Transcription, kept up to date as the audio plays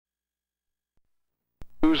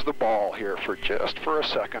lose the ball here for a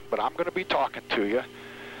second, but I'm going to be talking to you.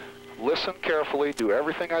 Listen carefully, do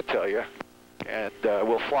everything I tell you, and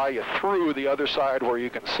we'll fly you through the other side where you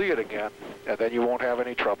can see it again, and then you won't have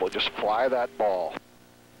any trouble. Just fly that ball.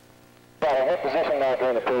 What position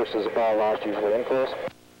during the approach does the ball lost usually? In close?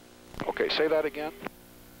 Okay, say that again.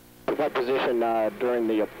 What position during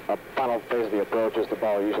the final phase of the approach is the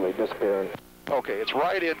ball usually disappearing? Okay, it's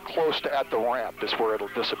right in close to at the ramp is where it'll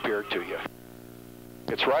disappear to you.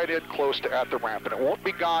 It's right in close to at the ramp, and it won't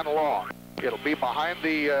be gone long. It'll be behind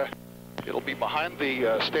the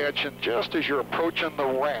stanchion just as you're approaching the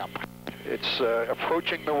ramp. It's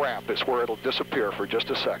approaching the ramp is where it'll disappear for just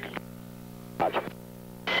a second. Roger.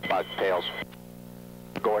 Bug, tails.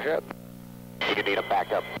 Go ahead. Do you need a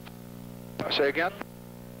backup? Say again?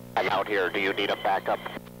 I'm out here. Do you need a backup?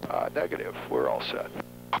 Negative. We're all set.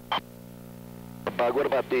 Bug, what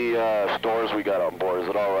about the stores we got on board? Is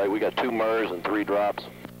it all right? We got 2 MERS and 3 drops.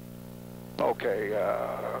 Okay,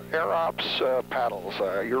 Air Ops paddles.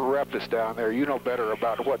 Your rep is down there. You know better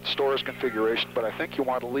about what stores configuration, but I think you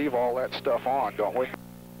want to leave all that stuff on, don't we?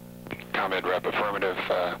 Comment rep, affirmative,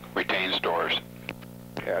 retain stores.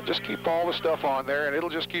 Yeah, just keep all the stuff on there, and it'll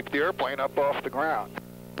just keep the airplane up off the ground,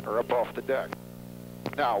 or up off the deck.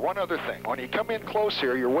 Now, one other thing. When you come in close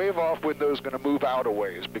here, your wave-off window is going to move out a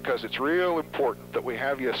ways, because it's real important that we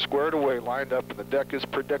have you squared away, lined up, and the deck is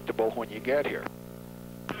predictable when you get here.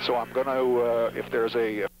 So I'm going to, if there's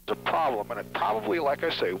a problem, and it probably, like I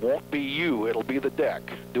say, won't be you, it'll be the deck,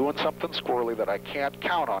 doing something squirrely that I can't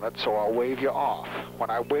count on it, so I'll wave you off. When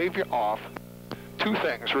I wave you off, 2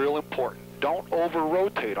 things real important. Don't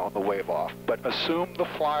over-rotate on the wave-off, but assume the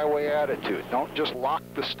flyaway attitude. Don't just lock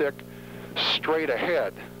the stick straight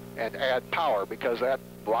ahead and add power, because that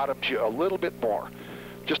bottoms you a little bit more.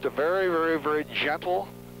 Just a very, very, very gentle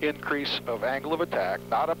increase of angle of attack,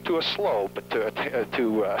 not up to a slow, but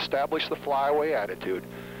to establish the flyaway attitude.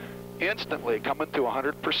 Instantly coming to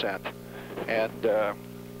 100%, and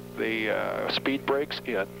the speed brakes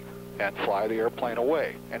in, and fly the airplane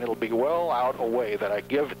away. And it'll be well out away that I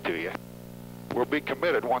give it to you. We'll be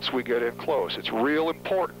committed once we get in close. It's real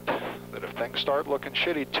important that if things start looking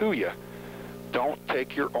shitty to you, don't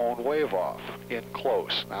take your own wave off in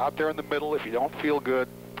close. Now, out there in the middle, if you don't feel good,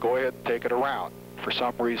 go ahead and take it around for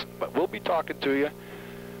some reason. But we'll be talking to you.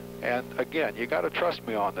 And again, you got to trust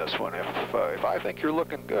me on this one. If I think you're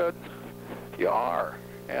looking good, you are.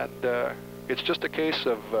 And it's just a case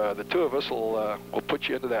of the 2 of us will put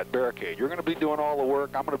you into that barricade. You're going to be doing all the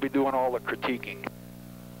work. I'm going to be doing all the critiquing.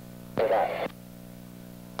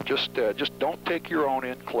 Just don't take your own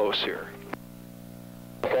in close here.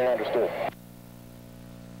 Okay, understood.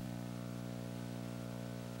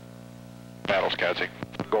 Paddles, Catsy.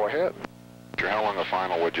 Go ahead. How long a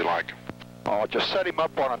final would you like? Just set him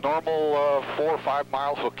up on a normal 4 or 5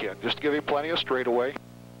 mile hook in. Just give him plenty of straightaway.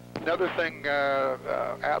 Another thing,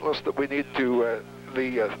 Atlas, that we need to,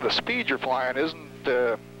 the speed you're flying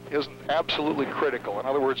isn't absolutely critical. In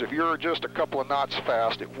other words, if you're just a couple of knots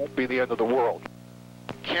fast, it won't be the end of the world.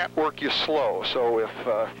 Can't work you slow, so if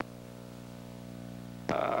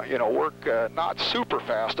work not super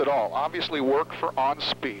fast at all. Obviously work for on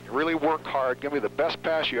speed. Really work hard. Give me the best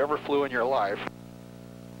pass you ever flew in your life,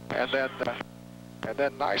 and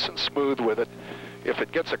then nice and smooth with it. If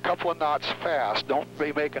it gets a couple of knots fast, don't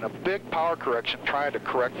be making a big power correction trying to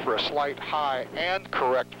correct for a slight high and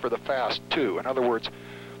correct for the fast too. In other words,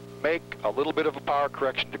 make a little bit of a power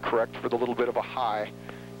correction to correct for the little bit of a high,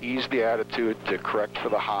 ease the attitude to correct for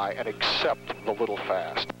the high, and accept the little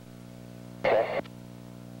fast.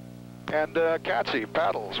 And Catsy,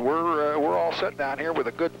 paddles, we're all set down here with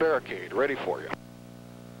a good barricade ready for you.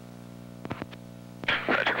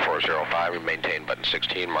 Roger, 405, we maintain button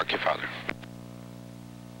 16, mark your father.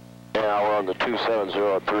 Yeah, we're on the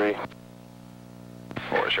 2703.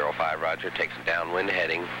 405, roger, takes a downwind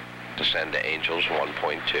heading, descend to Angels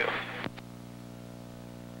 1.2.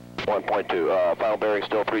 1.2, final bearing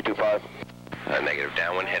still 325? Negative,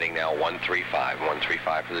 downwind heading now 135.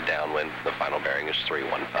 135 for the downwind, the final bearing is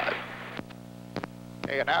 315.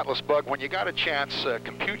 Hey, an Atlas Bug, when you got a chance,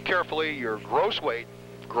 compute carefully your gross weight,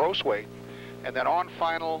 and then on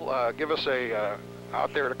final, give us a,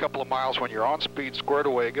 out there at a couple of miles when you're on speed, squared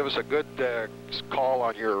away, give us a good call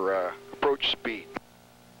on your approach speed.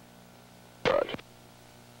 Roger.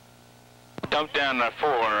 Dump down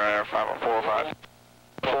 405.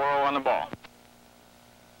 40 on the ball.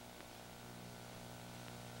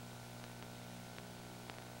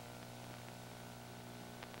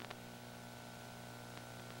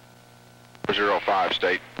 .05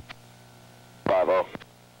 state. 50.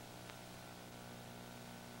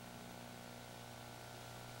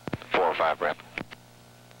 405 rep.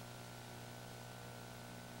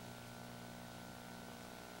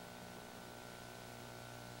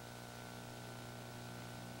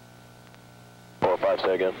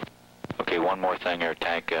 Say again. Okay, one more thing here,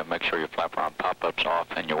 Tank. Make sure your flap arm pop-up's off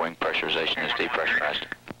and your wing pressurization is depressurized.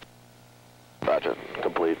 Roger.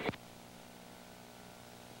 Complete.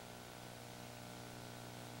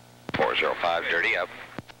 405, dirty up.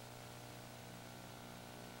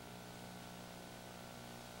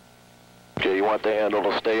 Okay, you want the handle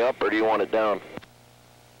to stay up or do you want it down?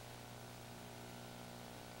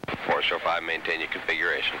 405, maintain your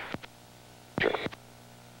configuration. Sure.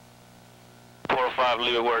 405,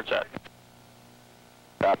 leave it where it's at.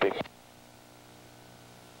 Copy.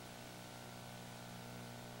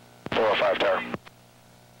 405 tower.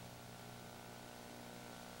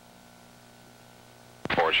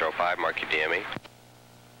 405, mark your DME.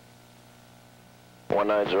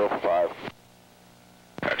 1905.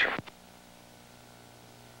 Gotcha.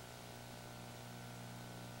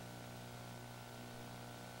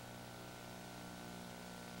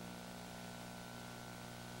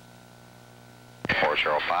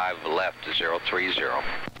 .405 left to 030.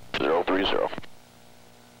 030.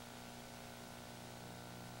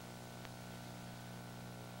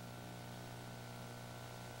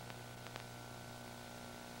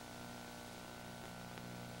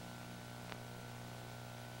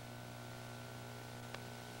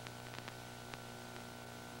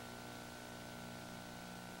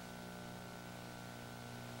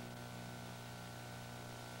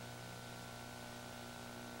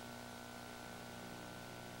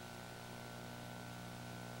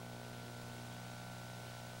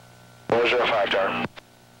 .405 tower.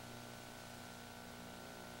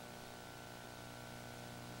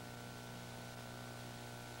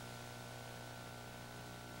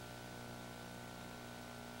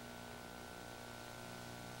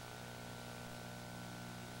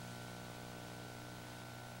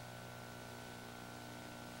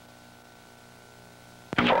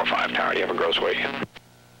 .405 tower, do you have a gross weight?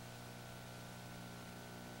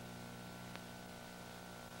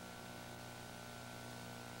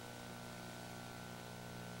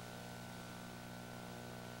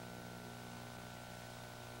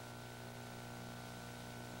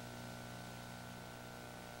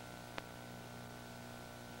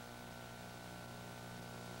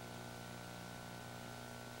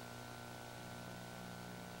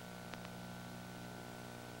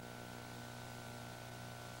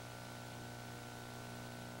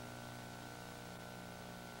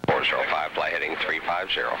 .405, fly heading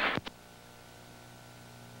 350.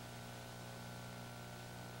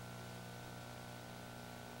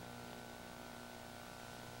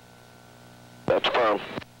 That's firm.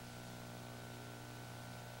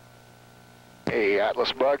 Hey,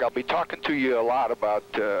 Atlas Bug, I'll be talking to you a lot about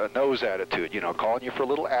nose attitude, you know, calling you for a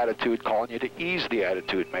little attitude, calling you to ease the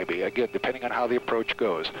attitude maybe, again, depending on how the approach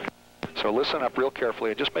goes. So listen up real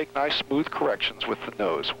carefully and just make nice, smooth corrections with the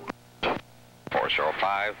nose.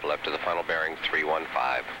 405, left to the final bearing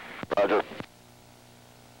 315. Roger.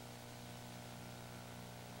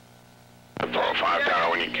 405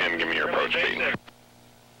 tower, when you can, give me your approach speed.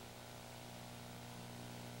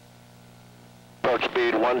 Approach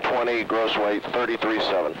speed 120, gross weight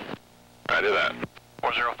 33.7. I do that.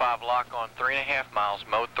 405 lock on 3.5 miles,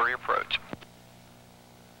 mode 3 approach.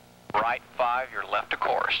 Right 5, you're left to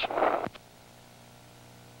course.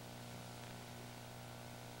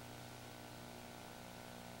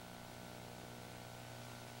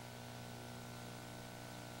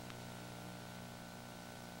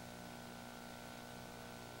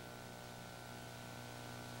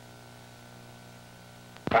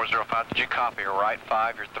 .405, did you copy? Right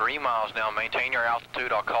 5, you're 3 miles now. Maintain your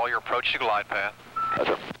altitude. I'll call your approach to glide path.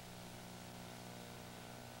 Roger.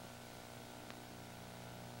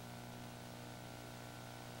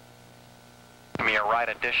 Give me a right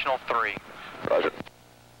additional 3. Roger.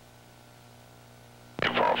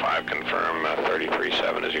 405, confirm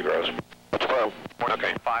 33.7 as you gross. That's firm.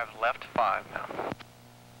 Okay. 5 left 5 now.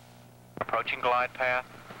 Approaching glide path.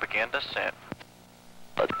 Begin descent.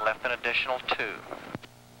 Left an additional 2.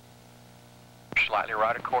 Slightly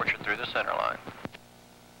right of course, you're through the center line.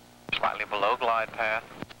 Slightly below glide path.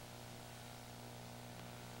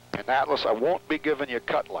 And Atlas, I won't be giving you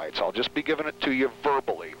cut lights. I'll just be giving it to you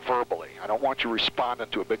verbally. I don't want you responding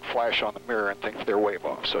to a big flash on the mirror and think they're wave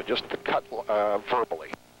off. So just the cut verbally.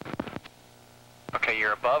 Okay,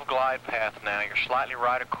 you're above glide path now. You're slightly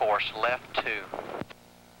right of course, left 2.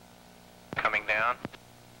 Coming down.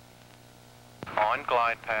 On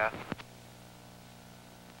glide path.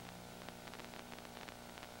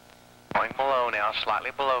 Going below now,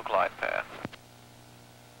 slightly below glide path.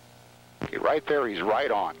 Right there, he's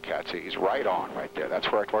right on, Catsy. He's right on right there.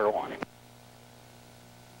 That's where I want him.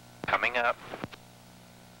 Coming up.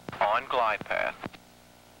 On glide path.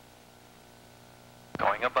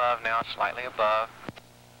 Going above now, slightly above.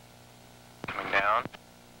 Coming down.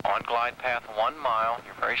 On glide path 1 mile,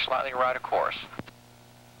 you're very slightly right of course.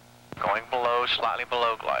 Going below, slightly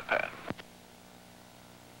below glide path.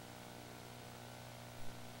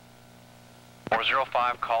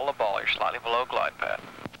 405, call the ball, you're slightly below glide path.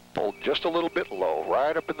 Hold just a little bit low,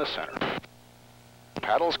 right up in the center.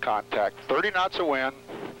 Paddles contact, 30 knots of wind,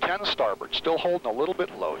 10 starboard, still holding a little bit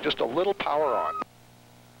low, just a little power on.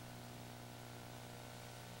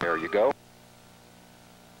 There you go.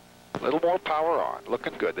 A little more power on,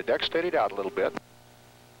 looking good. The deck steadied out a little bit.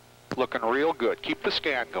 Looking real good. Keep the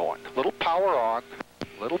scan going. Little power on,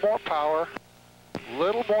 little more power,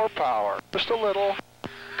 little more power, just a little.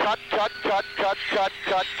 Cut, cut, cut, cut, cut,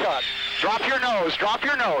 cut, cut. Drop your nose, drop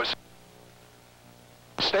your nose.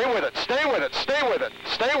 Stay with it, stay with it, stay with it,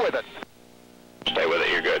 stay with it. Stay with it,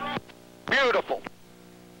 you're good. Beautiful.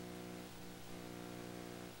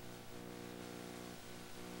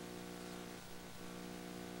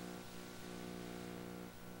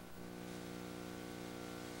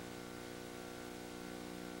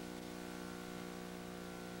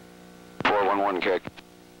 Kick.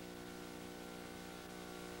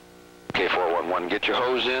 Okay, 411, get your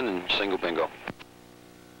hose in and single bingo.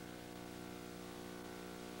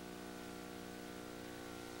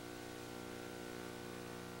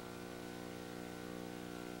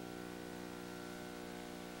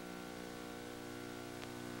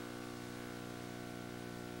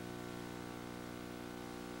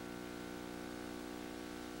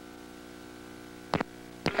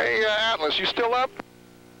 Hey, Atlas, you still up?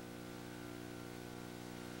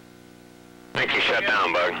 I think you shut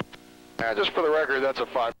down, Bug. Yeah, just for the record, that's a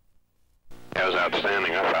 5. That was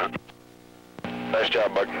outstanding, I thought. Nice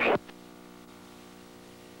job, Bug.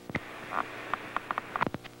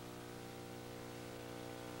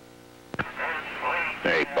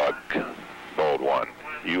 Hey, Bug. Bold one.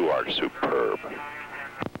 You are superb.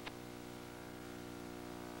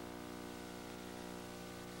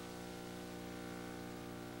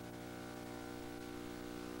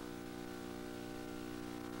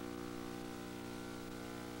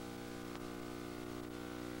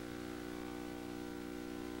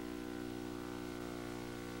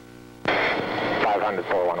 Under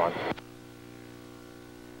 411.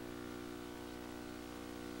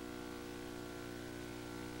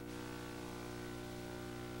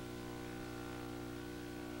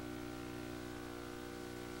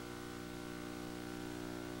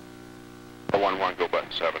 Go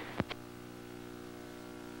button 7.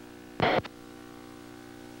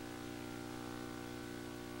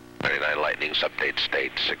 Lightnings update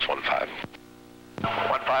state 615.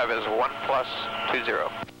 15 is 1 plus 20.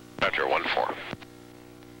 Roger, 14.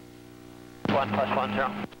 1 plus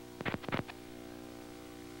 10.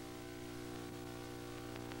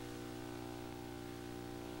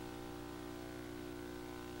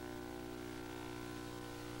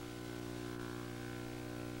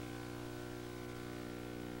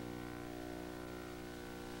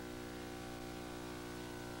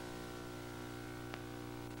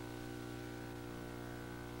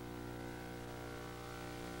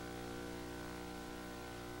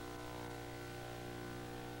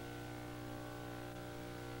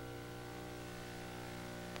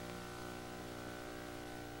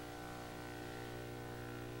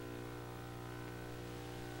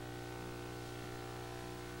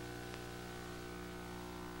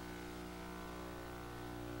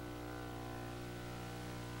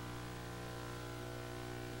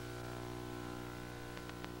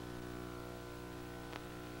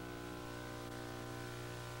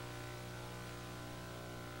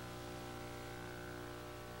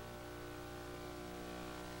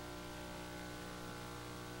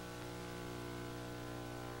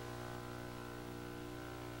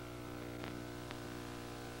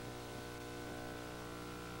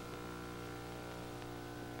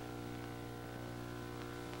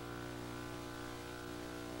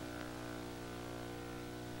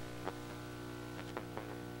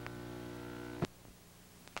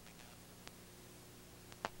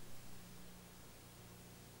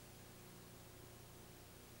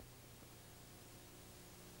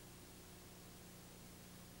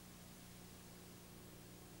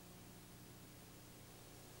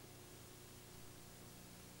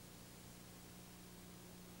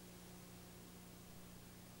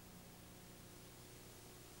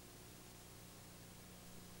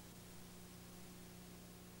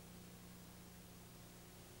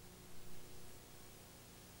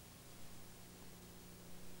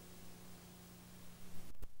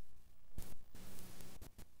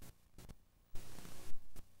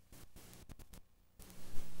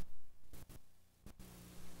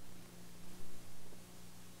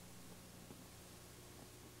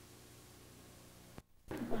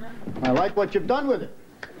 I like what you've done with it.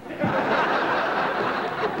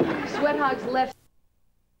 Sweat Hog's left